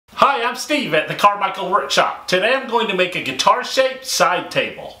Hi, I'm Steve at the Carmichael Workshop. Today I'm going to make a guitar-shaped side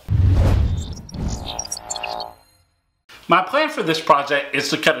table. My plan for this project is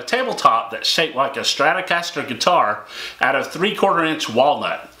to cut a tabletop that's shaped like a Stratocaster guitar out of 3/4 inch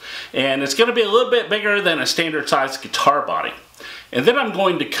walnut. And it's going to be a little bit bigger than a standard size guitar body. And then I'm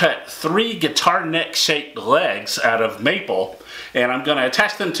going to cut 3 guitar neck shaped legs out of maple, and I'm going to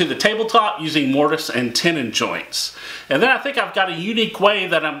attach them to the tabletop using mortise and tenon joints. And then I think I've got a unique way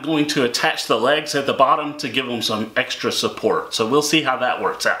that I'm going to attach the legs at the bottom to give them some extra support. So we'll see how that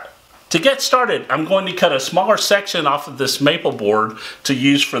works out. To get started, I'm going to cut a smaller section off of this maple board to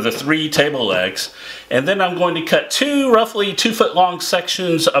use for the 3 table legs. And then I'm going to cut 2 roughly 2 foot long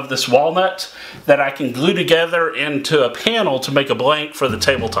sections of this walnut that I can glue together into a panel to make a blank for the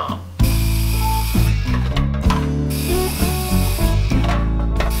tabletop.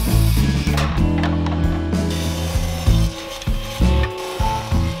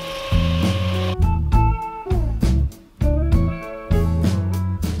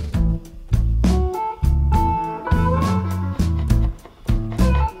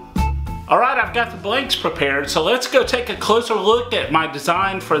 Alright, I've got the blanks prepared, so let's go take a closer look at my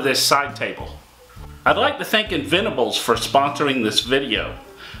design for this side table. I'd like to thank Inventables for sponsoring this video.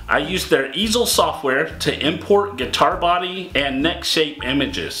 I used their easel software to import guitar body and neck shape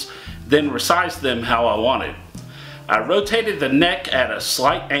images, then resize them how I wanted. I rotated the neck at a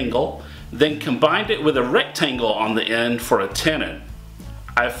slight angle, then combined it with a rectangle on the end for a tenon.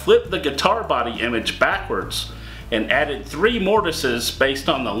 I flipped the guitar body image backwards and added 3 mortises based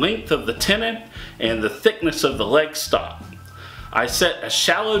on the length of the tenon and the thickness of the leg stock. I set a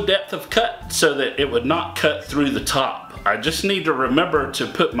shallow depth of cut so that it would not cut through the top. I just need to remember to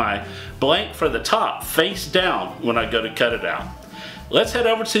put my blank for the top face down when I go to cut it out. Let's head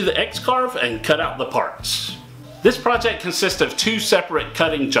over to the xcarve and cut out the parts. This project consists of 2 separate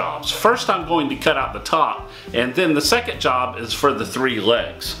cutting jobs. First I'm going to cut out the top, and then the second job is for the 3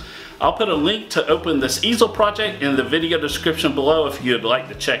 legs. I'll put a link to open this easel project in the video description below if you'd like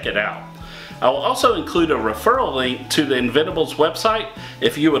to check it out. I will also include a referral link to the Inventables website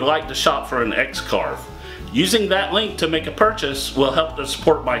if you would like to shop for an xcarve. Using that link to make a purchase will help to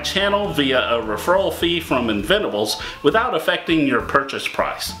support my channel via a referral fee from Inventables without affecting your purchase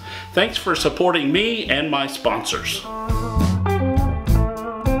price. Thanks for supporting me and my sponsors.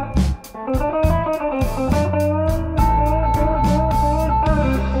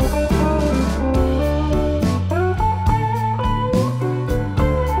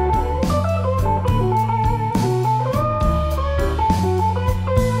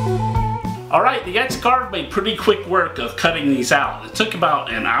 Alright, the xcarve made pretty quick work of cutting these out. It took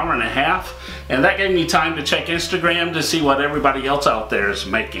about an hour and a half, and that gave me time to check Instagram to see what everybody else out there is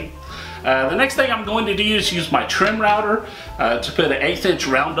making. The next thing I'm going to do is use my trim router to put an 1/8 inch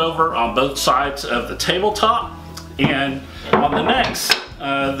round over on both sides of the tabletop. And on the necks,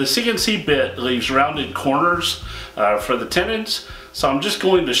 the CNC bit leaves rounded corners for the tenons, so I'm just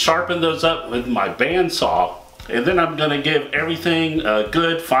going to sharpen those up with my bandsaw, and then I'm going to give everything a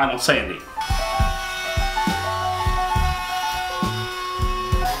good final sanding.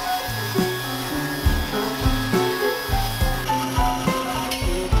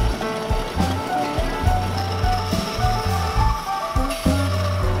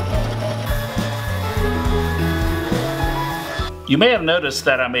 You may have noticed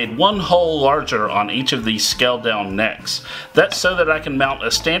that I made 1 hole larger on each of these scaled down necks. That's so that I can mount a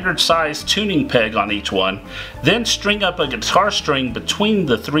standard size tuning peg on each one, then string up a guitar string between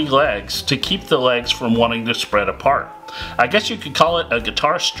the 3 legs to keep the legs from wanting to spread apart. I guess you could call it a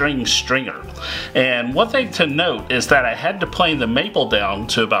guitar string stringer. And one thing to note is that I had to plane the maple down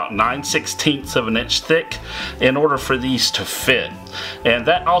to about 9/16 of an inch thick in order for these to fit. And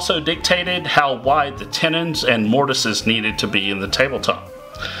that also dictated how wide the tenons and mortises needed to be in the tabletop.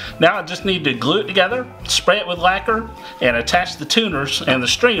 Now I just need to glue it together, spray it with lacquer, and attach the tuners and the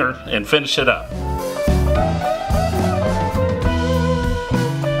stringer and finish it up.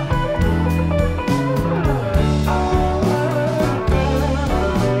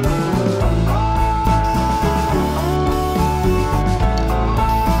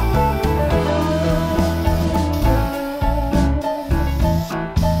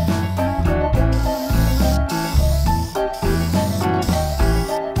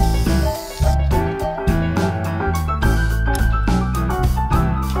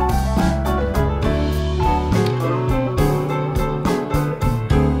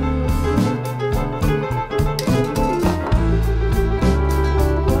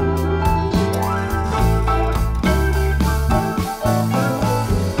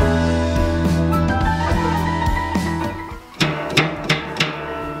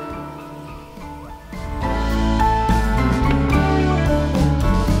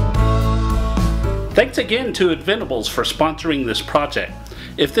 Thanks again to Inventables for sponsoring this project.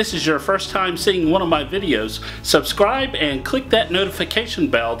 If this is your first time seeing one of my videos, subscribe and click that notification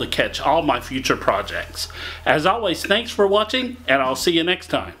bell to catch all my future projects. As always, thanks for watching, and I'll see you next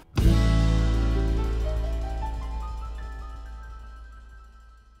time.